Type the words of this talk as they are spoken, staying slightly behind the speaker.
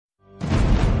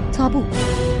تابو.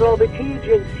 رابطه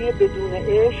جنسی بدون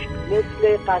عشق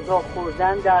مثل غذا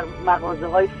خوردن در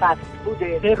مغازه‌های فست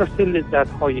فوده. راستی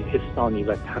لذت‌های حسانی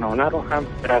و تنانه رو هم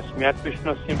به رسمیت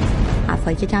بشناسیم.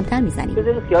 حرفایی که کمتر میزنیم.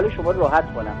 بذارید خیال شما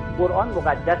راحت کنم. قرآن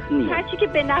مقدس نیست. هرچی که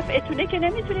به نفعتونه که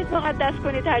نمیتونید مقدس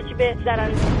کنید، هرچی به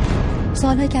ضرر.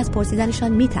 سوالایی که از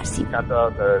پرسیدنشان میترسیم. حتی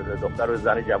دختر و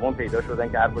زن جوان پیدا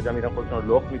شدن که هر کجا میرن خودشون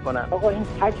رو لخت میکنن. آقا این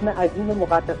حجم عظیم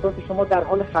مقدسات شما در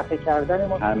حال خفه کردن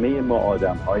ما. همه ما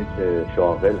آدم‌هایی که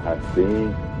شاغل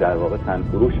هستیم در واقع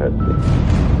تنفروش هستیم.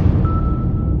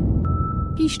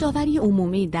 داوری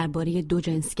عمومی درباره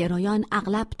دوجنسگرایان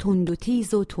اغلب تند و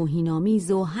تیز و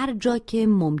توهین‌آمیز و هرجا که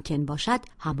ممکن باشد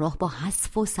همراه با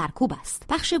حذف و سرکوب است.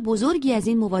 بخش بزرگی از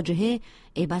این مواجهه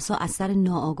ای بسا اثر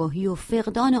ناآگاهی و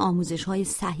فقدان آموزش‌های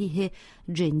صحیح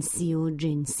جنسی و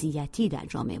جنسیتی در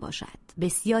جامعه باشد.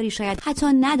 بسیاری شاید حتی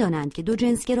ندانند که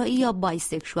دوجنسگرایی یا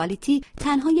بایسکشوالیتی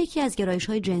تنها یکی از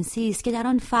گرایش‌های جنسی است که در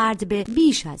آن فرد به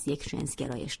بیش از یک جنس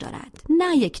گرایش دارد،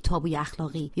 نه یک تابوی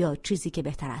اخلاقی یا چیزی که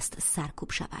بهتر است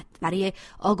سرکوب شود. برای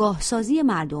آگاه سازی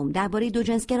مردم درباره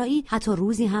دوجنسگرایی حتی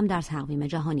روزی هم در تقویم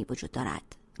جهانی وجود دارد،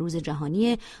 روز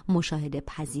جهانی مشاهده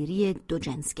پذیری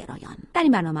دوجنسگرایان. در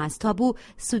این برنامه از تابو،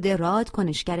 سوده راد،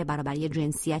 کنشگر برابری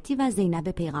جنسیتی و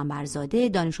زینب پیغمبرزاده،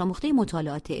 دانش آموخته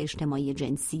مطالعات اجتماعی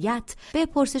جنسیت، به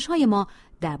پرسش‌های ما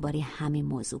درباره همین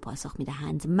موضوع پاسخ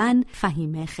می‌دهند. من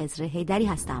فهیم خضر حیدری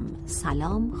هستم.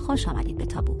 سلام، خوش آمدید به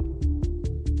تابو.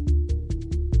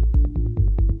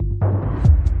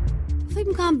 فکر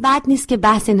میکنم بد نیست که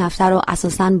بحث این هفته رو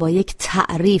اساساً با یک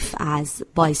تعریف از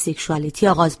بایسکشوالیتی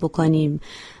آغاز بکنیم.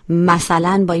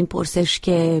 مثلا با این پرسش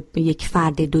که یک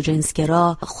فرد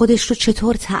دوجنسگرا خودش رو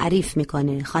چطور تعریف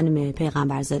میکنه. خانم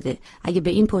پیغمبرزاده، اگه به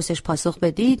این پرسش پاسخ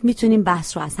بدید میتونیم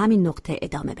بحث رو از همین نقطه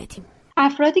ادامه بدیم.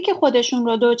 افرادی که خودشون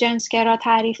رو دوجنسگرا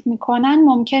تعریف میکنن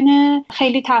ممکنه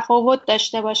خیلی تفاوت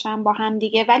داشته باشن با هم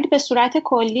دیگه، ولی به صورت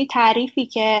کلی تعریفی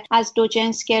که از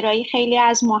دوجنسگرایی خیلی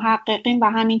از محققین و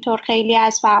همینطور خیلی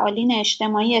از فعالین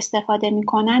اجتماعی استفاده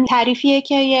میکنن، تعریفیه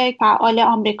که یک فعال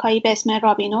آمریکایی به اسم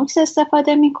رابینوکس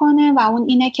استفاده میکنه و اون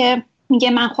اینه که میگه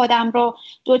من خودم رو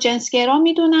دوجنسگرا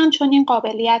میدونم چون این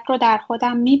قابلیت رو در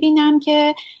خودم میبینم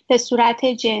که به صورت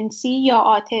جنسی یا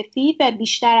عاطفی و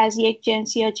بیشتر از یک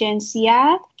جنس یا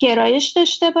جنسیت گرایش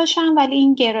داشته باشم، ولی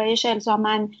این گرایش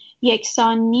الزاماً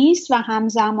یکسان نیست و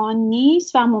همزمان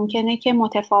نیست و ممکنه که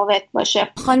متفاوت باشه.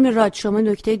 خانم راد، شما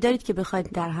نکته‌ای دارید که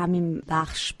بخواید در همین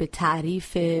بخش به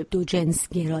تعریف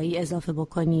دوجنسگرایی اضافه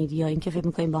بکنید یا اینکه فکر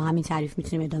می‌کنید با همین تعریف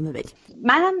میتونیم ادامه بدیم؟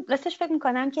 منم راستش فکر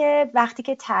می‌کنم که وقتی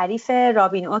که تعریف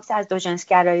رابینوکس از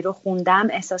دوجنسگرایی رو خوندم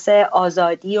احساس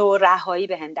آزادی و رهایی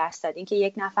بهم دست داد. اینکه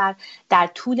یک نفر در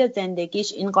طول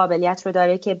زندگیش این قابلیت رو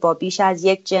داره که با بیش از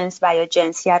یک جنس و یا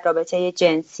جنسیت رابطه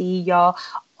جنسی یا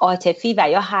عاطفی و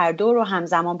یا هر دو رو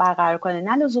همزمان برقرار کنه،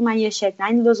 نه لزوما یه شکل،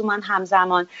 نه لزوما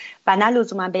همزمان و نه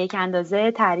لزوما به یک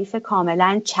اندازه. تعریف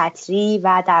کاملا چتری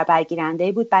و در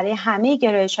برگیرنده بود برای همه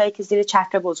گرایش‌هایی که زیر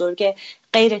چتر بزرگ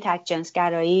غیر تک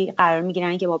جنسگرایی قرار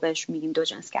میگیرن که ما بهش میگیم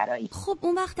دوجنسگرایی. خب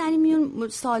اون وقت در این میون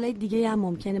سوالای دیگه هم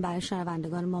ممکنه برای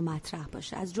شنوندگان ما مطرح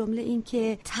باشه، از جمله این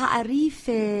که تعریف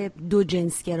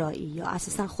دوجنسگرایی یا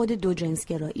اساسا خود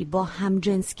دوجنسگرایی با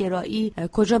همجنسگرایی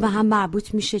کجا به هم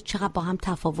مربوط میشه، چقدر با هم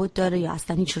تفاوت داره یا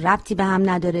اصلا هیچ ربطی به هم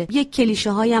نداره. یک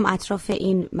کلیشه هایی هم اطراف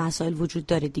این مسائل وجود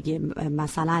داره دیگه،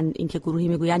 مثلا اینکه گروهی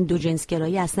میگویند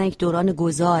دوجنسگرایی اصلا یک دوران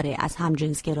گذاره از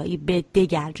همجنسگرایی به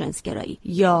دیگر جنسگرایی،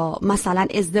 یا مثلا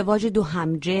ازدواج دو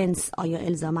همجنس آیا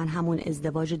الزاما همون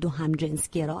ازدواج دو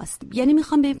همجنسگراست. یعنی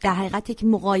میخوام در حقیقت یک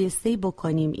مقایسه‌ای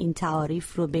بکنیم این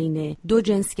تعاریف رو بین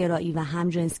دوجنسگرایی و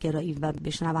همجنسگرایی و به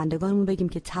شنوندگانمون بگیم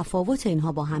که تفاوت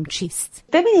اینها با هم چیست.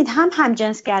 ببینید، هم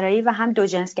همجنسگرایی و هم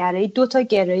دوجنسگرایی دو تا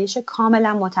گرایش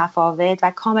کاملا متفاوت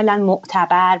و کاملا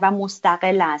معتبر و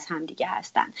مستقل از هم دیگه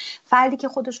هستن. فردی که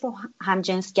خودش رو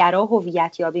همجنسگرا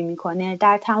هویت یابی میکنه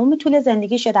در تمام طول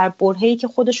زندگیش یا در برهه‌ای که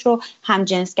خودش رو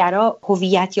همجنسگرا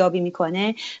هویت یابی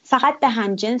میکنه فقط به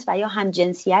همجنس و یا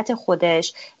همجنسیت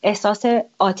خودش احساس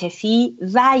عاطفی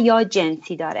و یا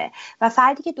جنسی داره و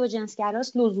فردی که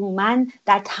دوجنسگراست لزوماً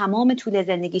در تمام طول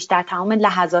زندگیش، در تمام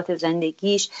لحظات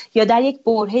زندگیش یا در یک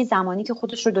برهه زمانی که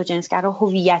خودش رو دوجنسگرا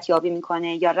هویت یابی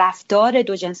میکنه یا رفتار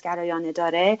دوجنسگرایانه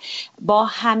داره با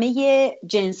همه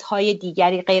جنس‌های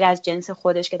دیگری غیر از جنس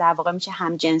خودش که در واقع میشه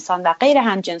همجنسان و غیر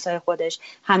همجنس‌های خودش،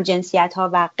 همجنسیت‌ها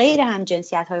و غیر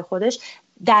همجنسیت‌های خودش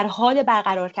در حال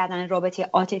برقرار کردن رابطه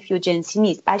عاطفی و جنسی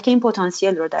نیست، بلکه این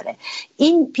پتانسیل رو داره.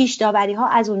 این پیش داوری ها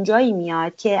از اونجایی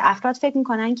میاد که افراد فکر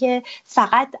میکنن که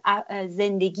فقط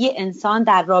زندگی انسان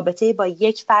در رابطه با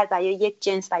یک فرد و یا یک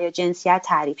جنس و یا جنسیت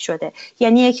تعریف شده،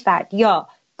 یعنی یک فرد یا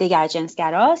دگر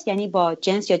جنسگراست، یعنی با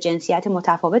جنس یا جنسیت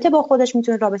متفاوت با خودش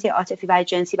میتونه رابطه عاطفی و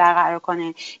جنسی برقرار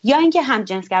کنه، یا اینکه هم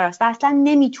جنسگراست و اصلا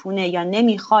نمیتونه یا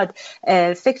نمیخواد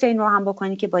فکر این رو هم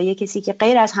بکنه که با یک کسی که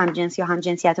غیر از هم جنس یا هم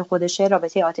جنسیت خودشه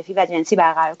رابطه عاطفی و جنسی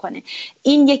برقرار کنه.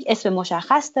 این یک اسم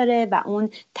مشخص داره و اون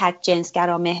تک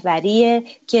جنسگرا محوریه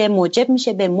که موجب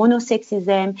میشه به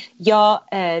مونوسکسیسم یا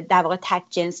در واقع تک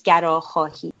جنسگرا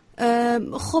خواهی.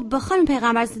 خب خانم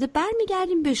پیغمبرزاده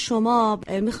برمیگردیم به شما.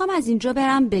 میخوام از اینجا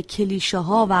برم به کلیشه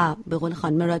ها و به قول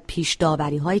خانم مراد پیش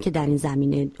داوری هایی که در این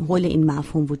زمینه حول این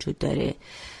مفهوم وجود داره.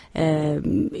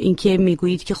 اینکه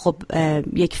میگویید که خب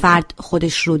یک فرد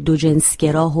خودش رو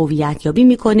دوجنسگرا هویت یابی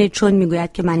میکنه چون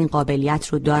میگوید که من این قابلیت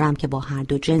رو دارم که با هر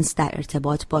دو جنس در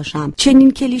ارتباط باشم.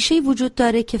 چنین کلیشه‌ای وجود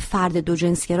داره که فرد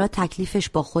دوجنسگرا تکلیفش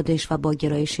با خودش و با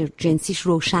گرایش جنسیش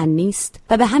روشن نیست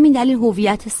و به همین دلیل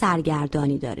هویت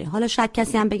سرگردانی داره. حالا شاید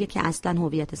کسی هم بگه که اصلا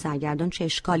هویت سرگردان چه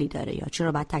اشکالی داره یا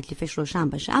چرا باید تکلیفش روشن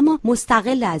باشه، اما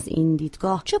مستقل از این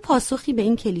دیدگاه چه پاسخی به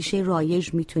این کلیشه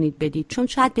رایج میتونید بدید؟ چون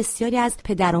شاید بسیاری از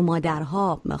پدر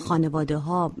مادرها،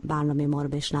 خانواده‌ها برنامه ما رو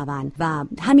بشنون و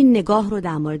همین نگاه رو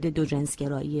در مورد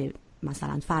دوجنسگرایی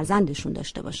مثلا فرزندشون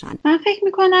داشته باشن. من فکر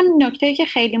میکنم نکته‌ای که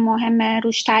خیلی مهمه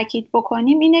روش تاکید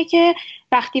بکنیم اینه که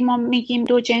وقتی ما میگیم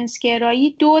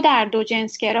دوجنسگرایی، دو در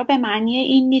دوجنسگرا به معنی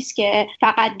این نیست که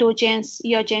فقط دو جنس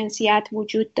یا جنسیت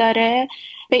وجود داره.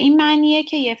 به این معنیه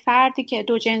که یه فردی که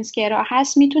دوجنسگرا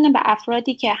هست میتونه به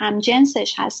افرادی که هم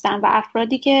جنسش هستن و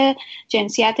افرادی که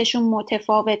جنسیتشون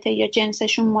متفاوته یا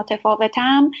جنسشون متفاوته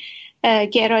هم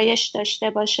گرایش داشته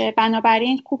باشه.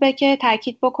 بنابراین خوبه که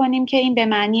تاکید بکنیم که این به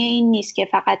معنی این نیست که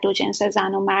فقط دو جنس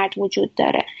زن و مرد وجود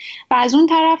داره. و از اون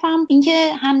طرف هم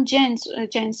اینکه هم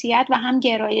جنسیت و هم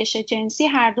گرایش جنسی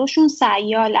هر دوشون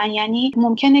سیالن، یعنی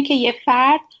ممکنه که یه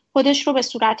فرد خودش رو به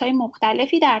صورتهای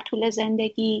مختلفی در طول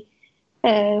زندگی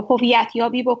هویت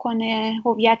یابی بکنه،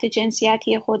 هویت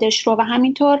جنسیتی خودش رو، و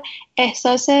همینطور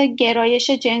احساس گرایش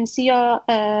جنسی یا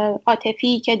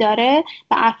عاطفی که داره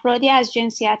و افرادی از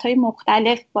جنسیت‌های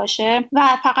مختلف باشه. و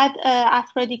فقط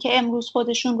افرادی که امروز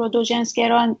خودشون رو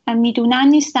دوجنسگرا میدونن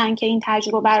نیستن که این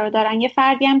تجربه رو دارن. یه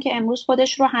فردی هم که امروز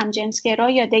خودش رو همجنسگرا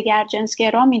یا دگر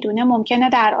جنسگرا میدونه ممکنه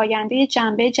در آینده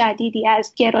جنبه جدیدی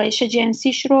از گرایش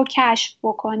جنسیش رو کشف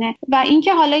بکنه. و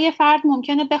اینکه حالا یه فرد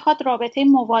ممکنه بخواد رابطه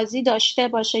موازی داشته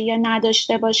باشه یا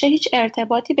نداشته باشه هیچ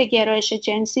ارتباطی به گرایش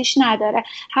جنسیش نداره.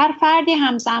 هر فردی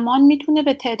همزمان میتونه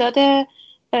به تعداد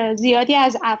زیادی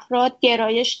از افراد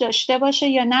گرایش داشته باشه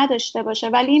یا نداشته باشه،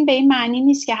 ولی این به این معنی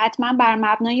نیست که حتما بر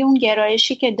مبنای اون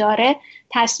گرایشی که داره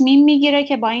تصمیم میگیره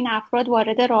که با این افراد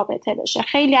وارد رابطه بشه.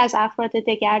 خیلی از افراد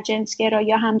دگر جنسگرا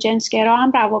یا هم جنسگرا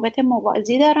هم روابط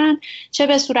موازی دارن، چه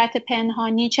به صورت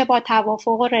پنهانی چه با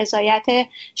توافق و رضایت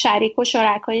شریک و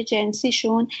شرکای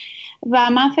جنسیشون. و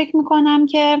من فکر میکنم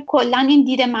که کلا این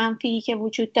دید منفی که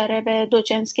وجود داره به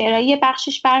دوجنسگرایی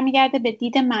بخشش برمیگرده به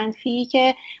دید منفی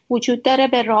که وجود داره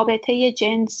به رابطه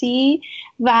جنسی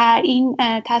و این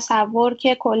تصور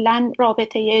که کلا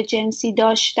رابطه جنسی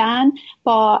داشتن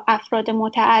با افراد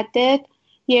متعدد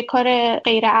یه کار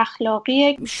غیر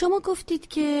اخلاقیه. شما گفتید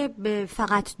که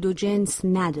فقط دو جنس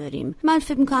نداریم. من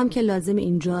فکر میکنم که لازم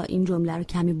اینجا این جمله رو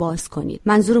کمی باز کنید.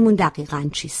 منظورمون دقیقاً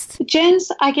چیست؟ جنس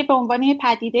اگه به عنوان یه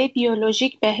پدیده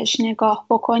بیولوژیک بهش نگاه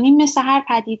بکنیم مثل هر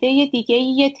پدیده دیگه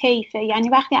یه طیفه. یعنی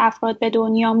وقتی افراد به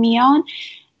دنیا میان،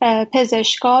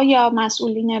 پزشکا یا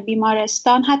مسئولین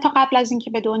بیمارستان حتی قبل از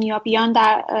اینکه به دنیا بیان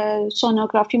در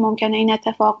سونوگرافی ممکنه این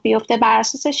اتفاق بیفته، بر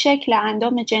اساس شکل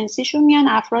اندام جنسیشون میان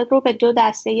افراد رو به دو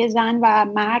دسته زن و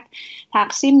مرد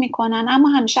تقسیم میکنن، اما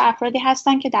همیشه افرادی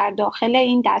هستن که در داخل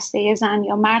این دسته زن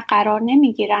یا مرد قرار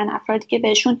نمیگیرن. افرادی که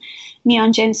بهشون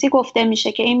میان جنسی گفته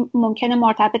میشه که این ممکنه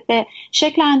مرتبط به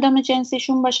شکل اندام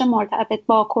جنسیشون باشه، مرتبط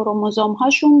با کروموزوم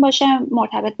هاشون باشه،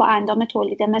 مرتبط با اندام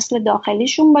تولید مثل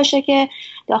داخلیشون باشه که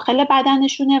داخل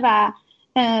بدنشونه و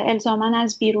الزاماً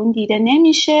از بیرون دیده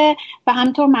نمیشه، و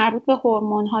همینطور مربوط به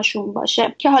هورمون هاشون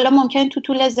باشه که حالا ممکن تو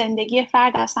طول زندگی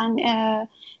فرد اصلا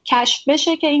کشف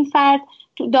بشه که این فرد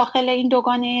داخل این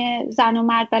دوگانه زن و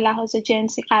مرد به لحاظ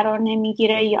جنسی قرار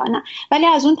نمیگیره یا نه. ولی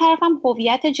از اون طرف هم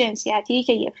هویت جنسیتی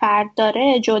که یه فرد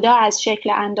داره جدا از شکل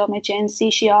اندام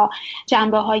جنسیش یا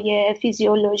جنبه‌های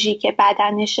فیزیولوژیک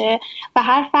بدنشه و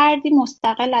هر فردی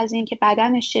مستقل از این که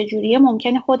بدنش چجوریه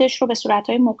ممکنه خودش رو به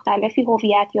صورت‌های مختلفی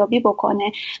هویت یابی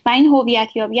بکنه و این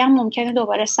هویت یابی هم ممکنه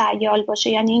دوباره سیال باشه.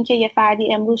 یعنی اینکه یه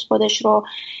فردی امروز خودش رو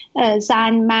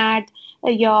زن، مرد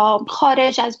یا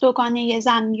خارج از دوگانه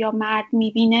زن یا مرد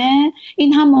میبینه،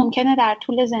 این هم ممکنه در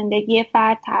طول زندگی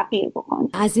فرد تغییر بکنه.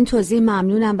 از این توضیح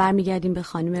ممنونم. برمیگردیم به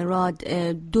خانم راد.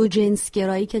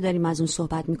 دوجنسگرایی که داریم از اون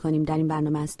صحبت میکنیم در این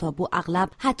برنامه از تابو، اغلب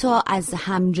حتی از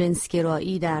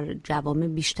همجنسگرایی در جوامع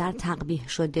بیشتر تقبیح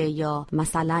شده یا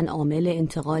مثلا عامل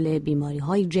انتقال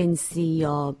بیماری‌های جنسی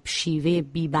یا شیوه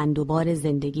بی‌بندوبار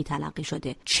زندگی تلقی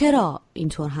شده. چرا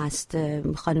اینطور هست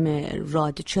خانم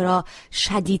راد؟ چرا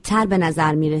شدیدتر به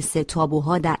نظر میرسه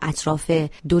تابوها در اطراف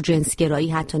دوجنسگرایی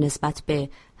حتی نسبت به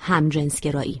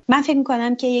همجنسگرایی؟ من فکر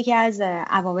میکنم که یکی از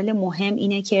عوامل مهم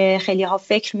اینه که خیلی ها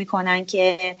فکر میکنن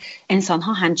که انسان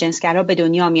ها همجنسگرا به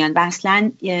دنیا میان و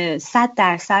اصلا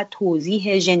 100%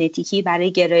 توضیح ژنتیکی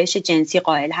برای گرایش جنسی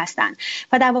قائل هستن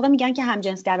و در واقع میگن که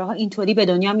همجنسگراها اینطوری به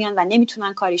دنیا میان و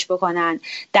نمیتونن کاریش بکنن،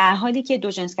 در حالی که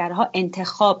دوجنسگراها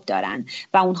انتخاب دارن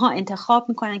و اونها انتخاب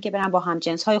میکنن که برن با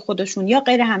همجنس های خودشون یا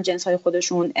غیر همجنس های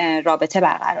خودشون رابطه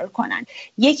برقرار کنن.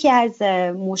 یکی از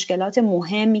مشکلات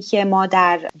مهمی که ما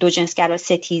در دوجنسگرا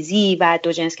ستیزی و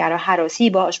دوجنسگرا هراسی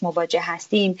باهاش مواجه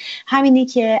هستیم همینه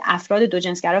که افراد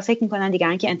دوجنسگرا فکر میکنن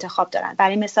دیگران که انتخاب دارن.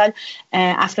 برای مثال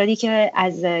افرادی که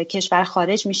از کشور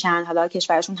خارج میشن، حالا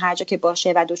کشورشون هرجا که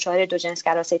باشه، و دچار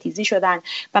دوجنسگرا ستیزی شدن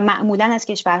و معمولا از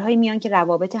کشورهایی میان که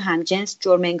روابط همجنس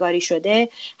جرم انگاری شده،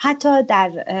 حتی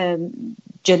در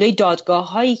جلوی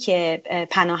دادگاه هایی که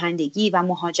پناهندگی و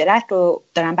مهاجرت رو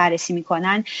دارن بررسی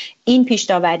میکنن، این پیش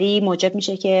داوری موجب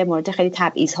میشه که مورد خیلی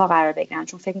تبعیض‌ها قرار بگیرن،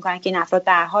 چون فکر میکنن که این افراد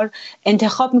به هر حال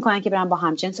انتخاب میکنن که برن با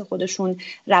همجنس خودشون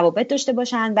روابط داشته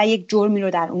باشن و یک جرمی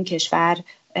رو در اون کشور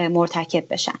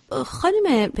مرتکب بشن.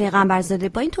 خانم پیغمبرزاده،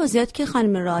 با این توضیحات که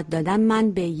خانم راد دادن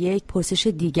من به یک پرسش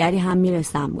دیگری هم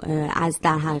میرسم، از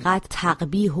در حقیقت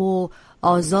تقبیح و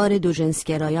آزار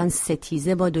دوجنسگرایان،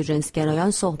 ستیزه با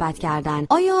دوجنسگرایان صحبت کردن.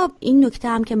 آیا این نکته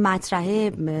هم که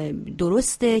مطرحه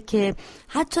درسته که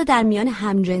حتی در میان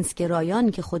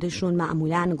همجنسگرایان که خودشون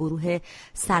معمولاً گروه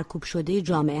سرکوب شده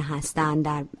جامعه هستن،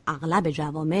 در اغلب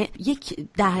جوامع یک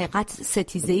در حقیقت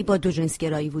ستیزه‌ای با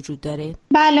دوجنسگرایی وجود داره؟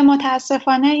 بله،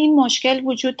 متاسفانه این مشکل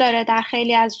وجود داره در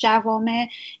خیلی از جوامع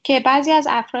که بعضی از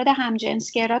افراد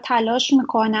همجنسگرا تلاش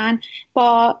میکنن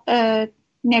با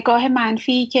نگاه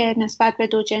منفی که نسبت به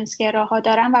دوجنسگراها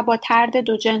دارن و با طرد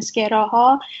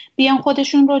دوجنسگراها بیان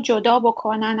خودشون رو جدا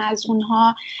بکنن از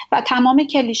اونها و تمام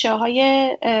کلیشه های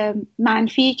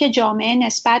منفی که جامعه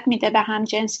نسبت میده به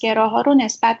همجنسگراها رو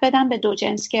نسبت بدن به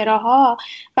دوجنسگراها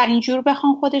و اینجور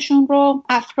بخوان خودشون رو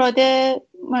افراد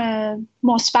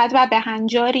مثبت و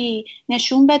بهنجاری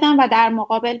نشون بدن و در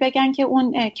مقابل بگن که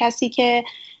اون کسی که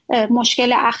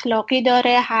مشکل اخلاقی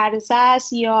داره، هرزه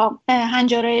است یا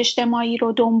هنجارهای اجتماعی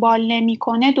رو دنبال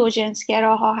نمی‌کنه،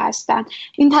 دوجنسگراها هستن.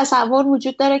 این تصور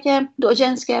وجود داره که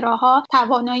دوجنسگراها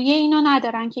توانایی اینو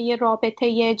ندارن که یه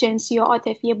رابطه جنسی و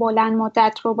عاطفی بلند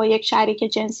مدت رو با یک شریک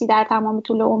جنسی در تمام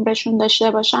طول عمرشون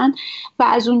داشته باشن و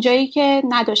از اونجایی که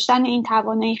نداشتن این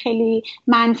توانایی خیلی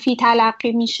منفی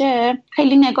تلقی میشه،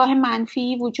 خیلی نگاه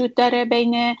منفی وجود داره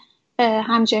بین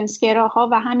همجنسگراها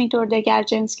و همینطور دگر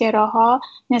جنسگراها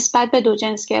نسبت به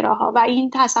دوجنسگراها و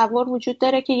این تصور وجود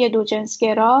داره که یه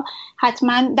دوجنسگرا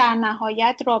حتما در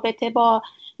نهایت رابطه با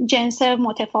جنس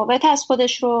متفاوت از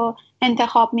خودش رو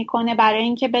انتخاب میکنه برای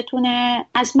اینکه بتونه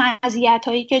از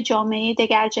مزیتایی که جامعه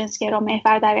دگر جنسگرا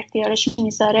محور در اختیارش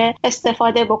میذاره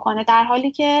استفاده بکنه، در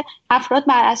حالی که افراد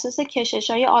بر اساس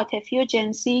کشش‌های عاطفی و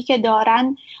جنسی که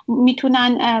دارن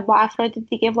میتونن با افراد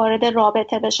دیگه وارد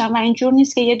رابطه بشن و اینجور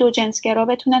نیست که یه دوجنسگرا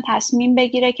بتونه تصمیم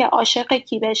بگیره که عاشق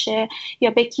کی بشه یا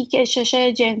به کی کشش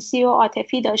جنسی و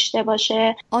عاطفی داشته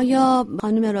باشه. آیا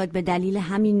خانم راد به دلیل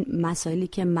همین مسائلی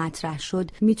که مطرح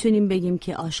شد میتونیم بگیم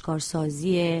که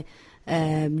آشکارسازی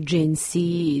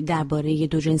جنسی درباره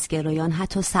دوجنسگرایان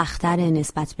حتی سخت‌تر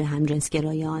نسبت به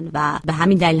همجنسگرایان و به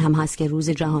همین دلیل هم هست که روز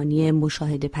جهانی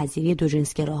مشاهده پذیری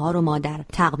دوجنسگراها رو ما در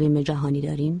تقویم جهانی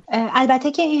داریم؟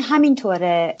 البته که این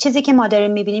همینطوره. چیزی که ما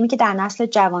داریم می‌بینیم که در نسل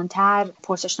جوانتر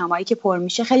پرسشنامه‌ای که پر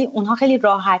میشه اونها خیلی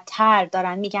راحت‌تر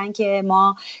دارن میگن که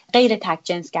ما غیر تک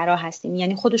جنسگرا هستیم،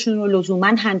 یعنی خودشون رو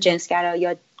لزوماً همجنسگرا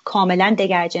یا کاملا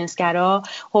دگر جنسگرا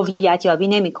هویت یابی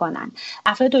نمی‌کنن.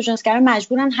 افراد دوجنسگرا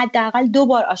مجبورن حداقل 2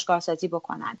 بار آشکارسازی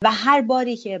بکنن و هر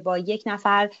باری که با یک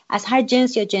نفر از هر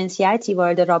جنس یا جنسیتی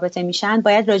وارد رابطه میشن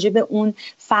باید راجع به اون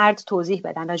فرد توضیح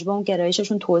بدن، راجع به اون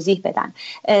گرایششون توضیح بدن.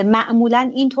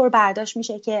 معمولا اینطور برداشت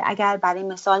میشه که اگر برای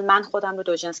مثال من خودم رو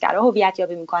دوجنسگرا هویت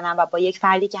یابی میکنم و با یک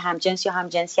فردی که همجنس یا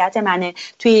همجنسیت منه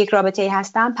توی یک رابطه‌ای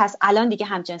هستم، پس الان دیگه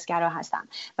همجنسگرا هستم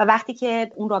و وقتی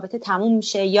که اون رابطه تموم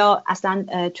میشه یا اصلا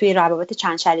توی روابط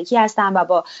چند شریکی هستم و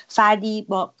با فردی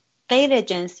با غیر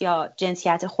جنس یا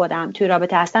جنسیت خودم توی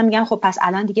رابطه هستم میگن خب پس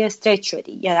الان دیگه استریت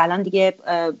شدی یا الان دیگه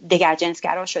دگر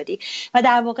جنسگرا شدی و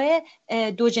در واقع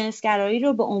دوجنسگرایی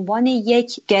رو به عنوان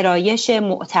یک گرایش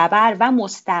معتبر و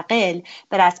مستقل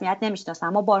به رسمیت نمیشناسن.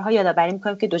 ما بارها یادآوری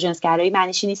میکنیم که دوجنسگرایی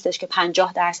معنیش نیستش که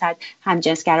 50%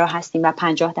 همجنسگرا هستیم و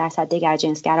 50% دگر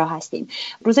جنسگرا هستیم.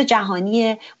 روز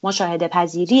جهانی مشاهده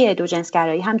پذیری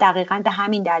دوجنسگرایی هم دقیقاً به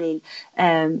همین دلیل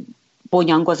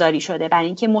بنیانگذاری شده، برای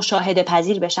اینکه مشاهده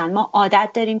پذیر بشن. ما عادت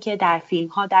داریم که در فیلم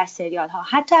ها، در سریال ها،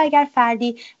 حتی اگر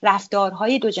فردی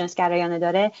رفتارهای دوجنسگرایانه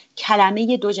داره،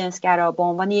 کلمه دوجنسگرا به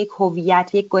عنوان یک هویت،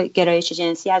 یک گرایش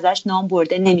جنسی ازش نام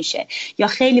برده نمیشه، یا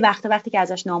خیلی وقتی که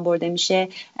ازش نام برده میشه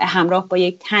همراه با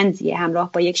یک طنزیه،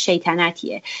 همراه با یک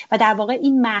شیطنتیه. و در واقع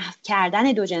این محو کردن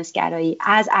دوجنسگرایی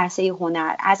از عرصه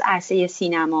هنر، از عرصه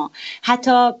سینما،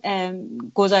 حتی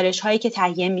گزارش هایی که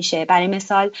تهیه میشه، برای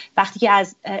مثال وقتی که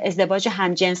از ازدواج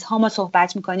همجنس ها ما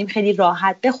صحبت میکنیم، خیلی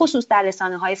راحت به خصوص در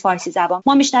رسانه‌های فارسی زبان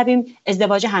ما میشنویم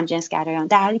ازدواج همجنسگرایان،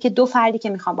 در حالی که دو فردی که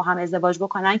میخوان با هم ازدواج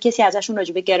بکنن کسی ازشون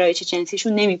راجع به گرایش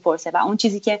جنسیشون نمیپرسه و اون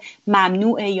چیزی که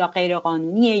ممنوعه یا غیر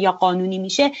قانونیه یا قانونی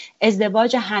میشه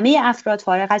ازدواج همه افراد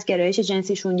فارغ از گرایش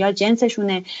جنسیشون یا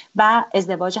جنسشونه و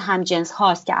ازدواج همجنس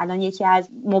هاست که الان یکی از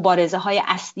مبارزه های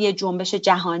اصلی جنبش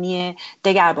جهانی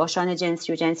دگرباشان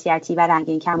جنسی و جنسیتی و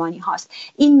رنگین کمانی هاست.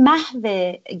 این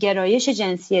محو گرایش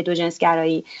جنسی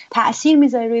دوجنسگرایی تأثیر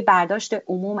میذاره روی برداشت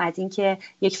عموم از اینکه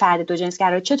یک فرد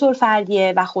دوجنسگرا چطور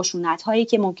فردیه و خشونت هایی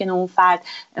که ممکنه اون فرد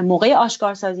موقع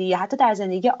آشکارسازی یا حتی در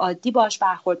زندگی عادی باش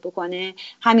برخورد بکنه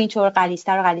همینطور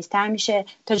غلیظتر و غلیظتر میشه،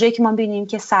 تا جایی که ما ببینیم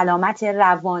که سلامت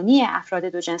روانی افراد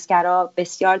دوجنسگرا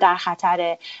بسیار در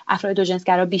خطره. افراد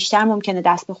دوجنسگرا بیشتر ممکنه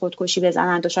دست به خودکشی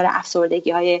بزنن، دچار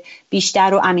افسردگی های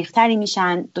بیشتر و عمیق‌تری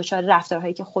میشن، دچار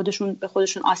رفتارهایی که به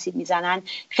خودشون آسیب میزنن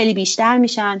خیلی بیشتر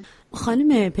میشن.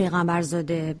 خانم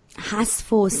پیغمبرزاده،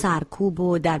 حذف و سرکوب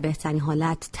و در بهترین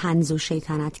حالت طنز و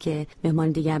شیطنت که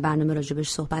مهمان دیگر برنامه راجبش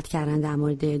صحبت کردن در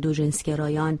مورد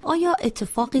دوجنسگرایان، آیا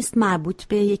اتفاقی است مربوط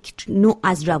به یک نوع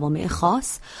از جوامع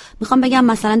خاص؟ میخوام بگم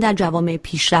مثلا در جوامع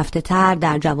پیشرفته تر،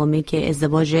 در جوامعی که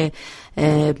ازدواج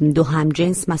دو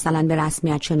همجنس مثلا به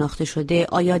رسمیت شناخته شده،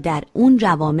 آیا در اون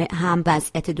جوامع هم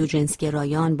وضعیت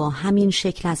دوجنسگرایان با همین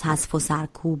شکل از حذف و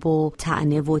سرکوب و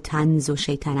طعنه و طنز و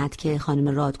شیطنت که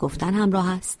خانم راد گفتن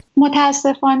همراه است؟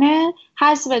 متاسفانه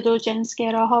حذف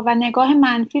دوجنسگراها و نگاه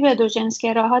منفی به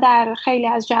دوجنسگراها در خیلی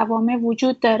از جوامع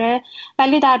وجود داره،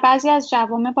 ولی در بعضی از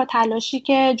جوامع با تلاشی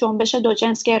که جنبش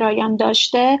دوجنسگرایان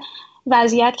داشته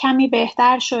وضعیت کمی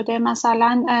بهتر شده.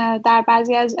 مثلا در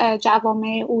بعضی از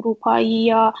جوامع اروپایی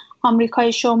یا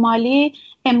آمریکای شمالی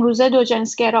امروزه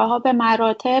دوجنسگراها به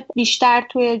مراتب بیشتر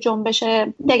توی جنبش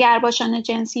دگرباشان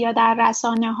جنسی یا در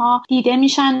رسانه ها دیده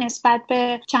میشن نسبت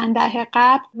به چند دهه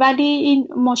قبل، ولی این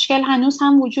مشکل هنوز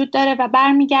هم وجود داره و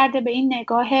برمیگرده به این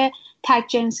نگاه تک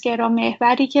جنسگرا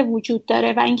محوری که وجود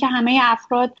داره و اینکه همه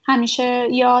افراد همیشه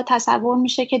یا تصور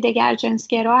میشه که دگر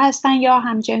جنسگرا هستن یا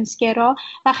همجنسگرا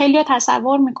و خیلی‌ها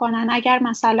تصور میکنن اگر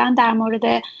مثلا در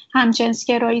مورد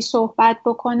همجنسگرایی صحبت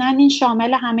بکنن این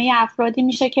شامل همه افرادی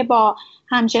میشه که با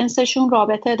همجنسشون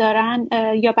رابطه دارن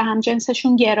یا به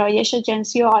همجنسشون گرایش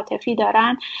جنسی و عاطفی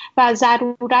دارن و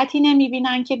ضرورتی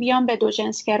نمیبینن که بیان به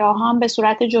دوجنسگراها هم به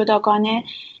صورت جداگانه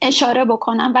اشاره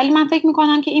بکنن. ولی من فکر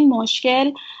میکنم که این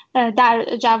مشکل در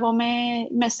جوامع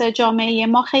مثل جامعه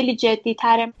ما خیلی جدی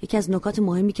تره. یکی از نکات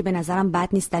مهمی که به نظرم بد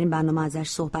نیست در این برنامه ازش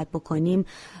صحبت بکنیم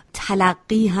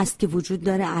تلقی هست که وجود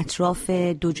داره اطراف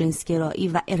دوجنسگرایی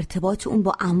و ارتباط اون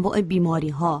با انواع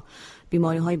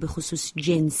بیماری‌های به خصوص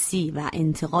جنسی و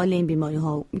انتقال این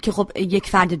بیماری‌ها که خب یک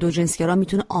فرد دوجنسگرا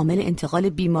میتونه عامل انتقال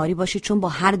بیماری باشه چون با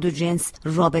هر دو جنس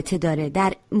رابطه داره.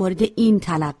 در مورد این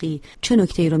تلقی چه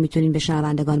نکته‌ای رو میتونین به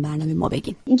شنوندگان برنامه ما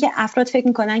بگین؟ اینکه افراد فکر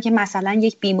میکنن که مثلا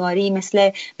یک بیماری مثل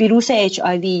ویروس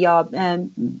HIV یا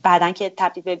بعدن که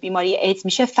تبدیل به بیماری ایدز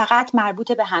میشه فقط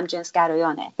مربوط به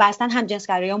همجنسگرایانه و اصلا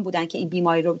همجنسگرایان بودن که این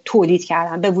بیماری رو تولید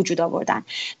کردن، به وجود آوردن،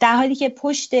 در حالی که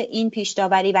پشت این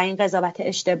پیش‌داوری و این قضاوت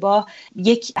اشتباه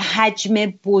یک حجم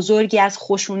بزرگی از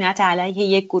خشونت علیه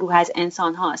یک گروه از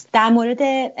انسان هاست. در مورد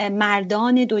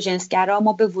مردان دوجنسگرا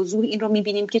ما به وضوح این رو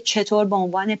میبینیم که چطور به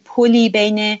عنوان پلی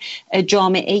بین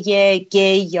جامعه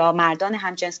گی یا مردان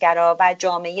همجنسگرا و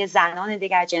جامعه زنان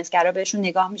دیگر جنسگرا بهشون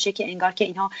نگاه میشه که انگار که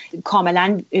اینها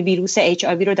کاملا ویروس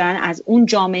HIV رو دارن از اون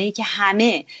جامعه‌ای که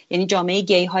همه، یعنی جامعه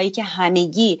گی هایی که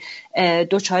همگی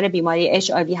دچار بیماری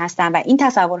HIV هستن و این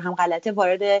تصور هم غلطه،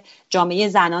 وارد جامعه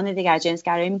زنان دیگر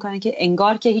جنسگرایی میکنه که که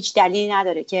انگار که هیچ دلیلی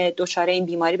نداره که دچار این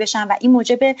بیماری بشن و این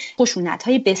موجب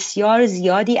خشونت‌های بسیار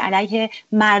زیادی علیه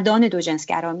مردان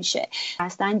دوجنسگرا میشه.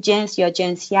 اصلا جنس یا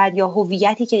جنسیت یا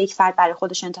هویتی که یک فرد برای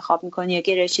خودش انتخاب میکنه یا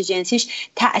گرایش جنسیش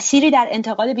تأثیری در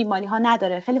انتقال بیماری‌ها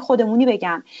نداره. خیلی خودمونی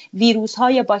بگم،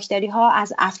 ویروس‌ها یا باکتری‌ها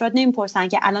از افراد نمیپرسن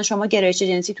که الان شما گرایش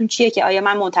جنسیتون چیه که آیا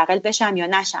من منتقل بشم یا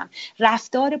نشم.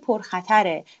 رفتار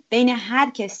پرخطره بین هر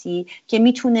کسی که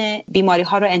میتونه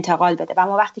بیماری‌ها رو انتقال بده. و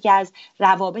ما وقتی که از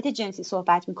روابط جنسی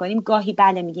صحبت میکنیم گاهی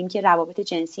بله میگیم که روابط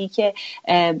جنسی که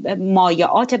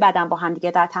مایعات بدن با هم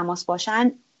دیگه در تماس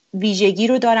باشن ویژگی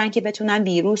رو دارن که بتونن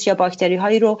ویروس یا باکتری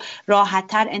هایی رو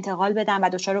راحت‌تر انتقال بدن و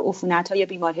دچار عفونت‌ها یا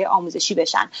بیماری آموزشی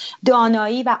بشن.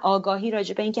 دانایی و آگاهی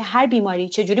راجع به اینکه هر بیماری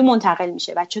چجوری منتقل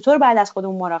میشه و چطور بعد از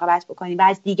خودمون مراقبت بکنیم و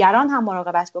از دیگران هم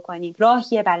مراقبت بکنیم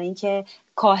راهیه برای اینکه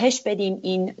کاهش بدیم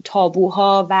این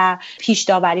تابوها و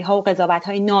پیش‌داوری‌ها و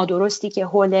قضاوت‌های نادرستی که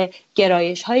حول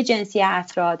گرایش‌های جنسی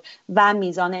افراد و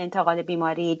میزان انتقال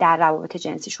بیماری در روابط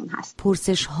جنسیشون هست.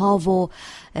 پرسش‌ها و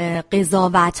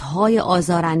قضاوت‌های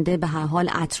آزارنده به هر حال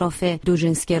اطراف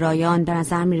دوجنسگرایان به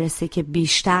نظر میرسه که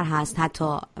بیشتر هست،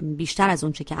 حتی بیشتر از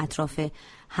اون چه که اطراف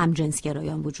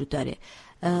همجنسگرایان وجود داره.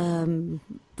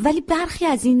 ولی برخی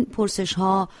از این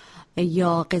پرسش‌ها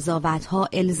یا قضاوت‌ها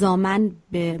الزاماً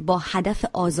با هدف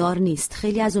آزار نیست.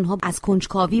 خیلی از اونها از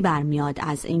کنجکاوی برمیاد،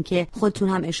 از اینکه خودتون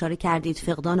هم اشاره کردید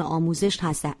فقدان آموزش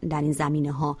هست در این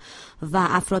زمینه‌ها و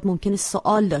افراد ممکنه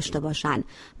سوال داشته باشن.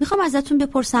 میخوام ازتون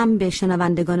بپرسم، به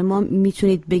شنوندگان ما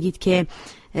میتونید بگید که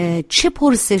چه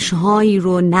پرسش‌هایی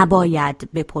رو نباید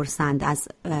بپرسند از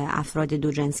افراد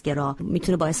دوجنسگرا،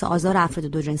 میتونه باعث آزار افراد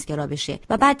دوجنسگرا بشه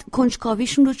و بعد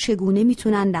کنجکاویشون رو چگونه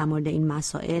میتونن در مورد این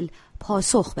مسائل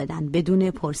پاسخ بدن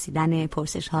بدون پرسیدن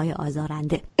پرسش‌های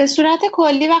آزارنده. به صورت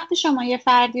کلی وقتی شما یه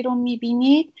فردی رو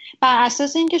میبینید بر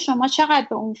اساس اینکه شما چقدر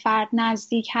به اون فرد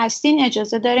نزدیک هستین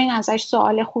اجازه دارین ازش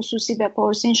سوال خصوصی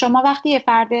بپرسین. شما وقتی یه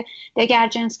فرد دگر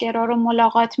جنسگرا رو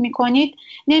ملاقات میکنید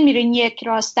نمیرین یک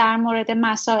راست در مورد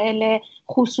مسائل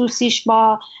خصوصیش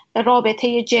با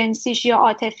رابطه جنسیش یا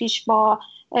عاطفیش با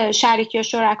شریک یا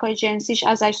شرکای جنسیش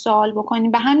ازش سوال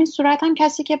بکنیم. به همین صورت هم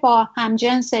کسی که با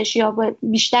همجنسش یا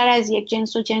بیشتر از یک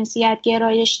جنس و جنسیت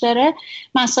گرایش داره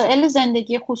مسائل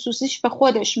زندگی خصوصیش به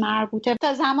خودش مربوطه.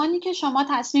 تا زمانی که شما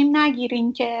تصمیم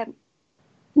نگیرین که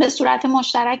به صورت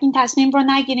مشترک این تصمیم رو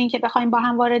نگیرین که بخواین با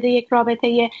هم وارد یک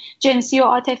رابطه جنسی و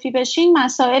عاطفی بشین،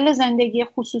 مسائل زندگی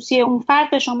خصوصی اون فرد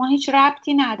به شما هیچ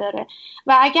ربطی نداره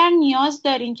و اگر نیاز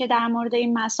دارین که در مورد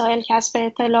این مسائل کسب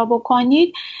اطلاع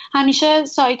بکنید همیشه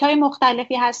سایت‌های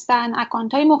مختلفی هستن،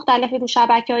 اکانت‌های مختلفی رو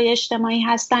شبکه‌های اجتماعی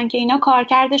هستن که اینا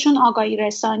کارکردشون آگاهی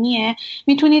رسانیه.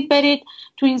 میتونید برید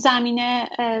تو این زمینه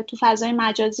تو فضای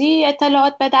مجازی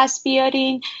اطلاعات به دست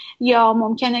بیارین یا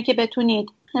ممکنه که بتونید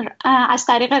از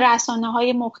طریق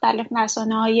رسانه‌های مختلف،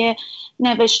 رسانه‌های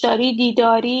نوشتاری،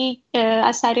 دیداری،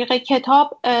 از طریق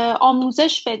کتاب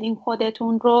آموزش بدین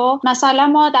خودتون رو. مثلا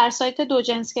ما در سایت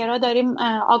دوجنسگرا داریم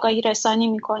آگاهی رسانی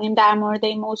میکنیم در مورد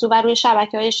این موضوع و روی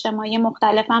شبکه‌های اجتماعی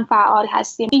مختلف هم فعال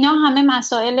هستیم. اینا همه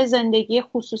مسائل زندگی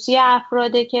خصوصی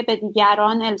افراده که به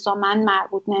دیگران الزاماً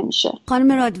مربوط نمیشه.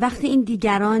 خانم راد، وقتی این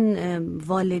دیگران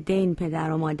والدین،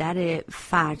 پدر و مادر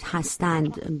فرد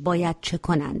هستند باید چه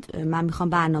کنند؟ من میخوام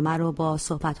برنامه رو با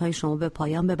صحبت‌های شما به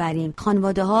پایان ببریم.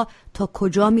 خانواده‌ها تا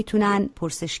کجا میتونن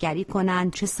پرسشگری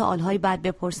کنن؟ چه سوالهایی باید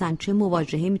بپرسن؟ چه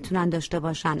مواجهه میتونن داشته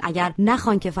باشن؟ اگر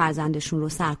نخوان که فرزندشون رو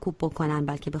سرکوب بکنن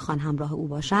بلکه بخوان همراه او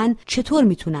باشن، چطور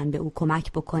میتونن به او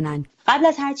کمک بکنن؟ قبل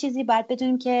از هر چیزی باید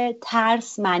بدونیم که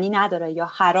ترس معنی نداره یا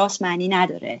هراس معنی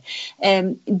نداره.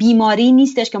 بیماری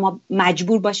نیستش که ما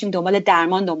مجبور باشیم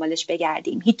دنبالش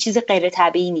بگردیم. هیچ چیز غیر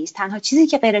طبیعی نیست. تنها چیزی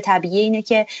که غیر طبیعیه اینه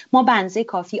که ما به اندازه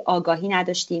کافی آگاهی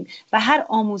نداشتیم و هر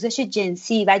آموزش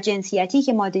جنسی و جنسیتی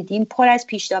که ما دیدیم پر از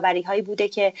پیش‌داوری‌هایی بوده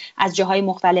که از جاهای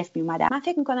مختلف میومدن. من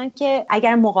فکر می‌کنم که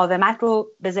اگر مقاومت رو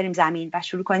بذاریم زمین و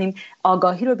شروع کنیم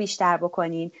آگاهی رو بیشتر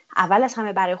بکنیم، اول از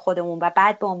همه برای خودمون و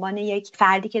بعد به عنوان یک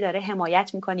فردی که داره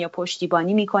حمایت میکنه یا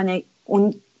پشتیبانی میکنه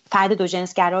اون فرد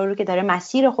دوجنسگرا رو که داره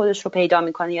مسیر خودش رو پیدا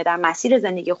میکنه یا در مسیر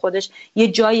زندگی خودش یه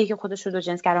جایی که خودش رو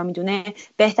دوجنسگرا میدونه،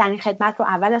 بهترین خدمت رو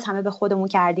اول از همه به خودمون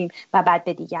کردیم و بعد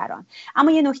به دیگران.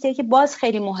 اما یه نکته که باز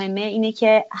خیلی مهمه اینه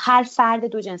که هر فرد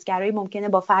دوجنسگرایی ممکنه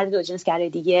با فرد دوجنسگرای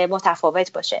دیگه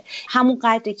متفاوت باشه. همون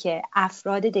قدری که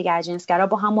افراد دیگر جنسگرا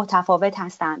با هم متفاوت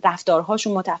هستن،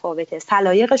 رفتارهاشون متفاوته،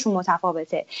 سلایقشون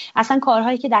متفاوته، اصلا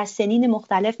کارهایی که در سنین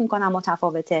مختلف میکنن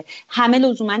متفاوته. همه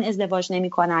لزوما ازدواج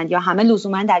نمیکنن یا همه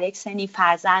لزوما در یک سنی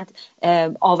فرزند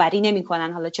آوری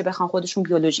نمیکنن، حالا چه بخوان خودشون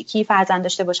بیولوژیکی فرزند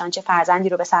داشته باشن چه فرزندی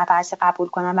رو به سرپرستی قبول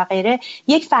کنن و غیره.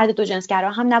 یک فرد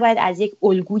دوجنسگرا هم نباید از یک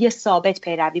الگوی ثابت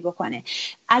پیروی بکنه.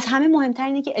 از همه مهمتر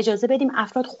اینه که اجازه بدیم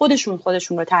افراد خودشون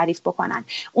رو تعریف بکنن.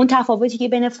 اون تفاوتی که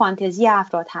بین فانتزی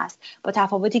افراد هست با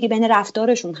تفاوتی که بین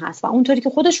رفتارشون هست و اونطوری که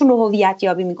خودشون رو هویت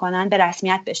یابی میکنن به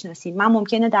رسمیت بشناسیم. من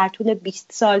ممکنه در طول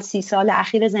 20 سال 30 سال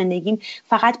اخیر زندگیم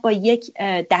فقط با یک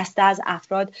دسته از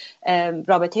افراد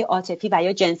رابطه عاطفی و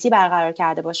یا جنسی برقرار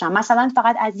کرده باشم، مثلا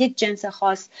فقط از یک جنس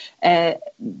خاص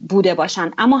بوده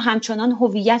باشن، اما همچنان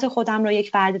هویت خودم رو یک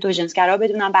فرد دوجنسگرا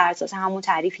بدونم بر اساس همون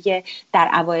تعریفی که در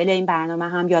اوایل این برنامه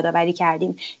هم یادآوری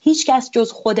کردیم. هیچ کس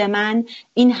جز خود من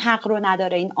این حق رو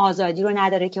نداره، این آزادی رو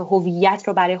نداره که هویت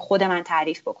رو برای خود من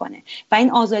تعریف بکنه و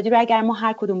این آزادی رو اگر ما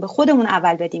هر کدوم به خودمون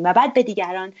اول بدیم و بعد به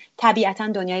دیگران، طبیعتاً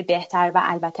دنیای بهتر و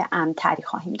البته امن‌تری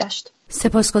خواهیم داشت.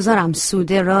 سپاسگزارم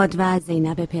سوده راد و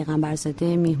زینب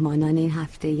پیغمبرزاده، میهمانان این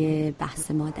هفته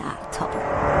بحث ما در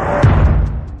تابو.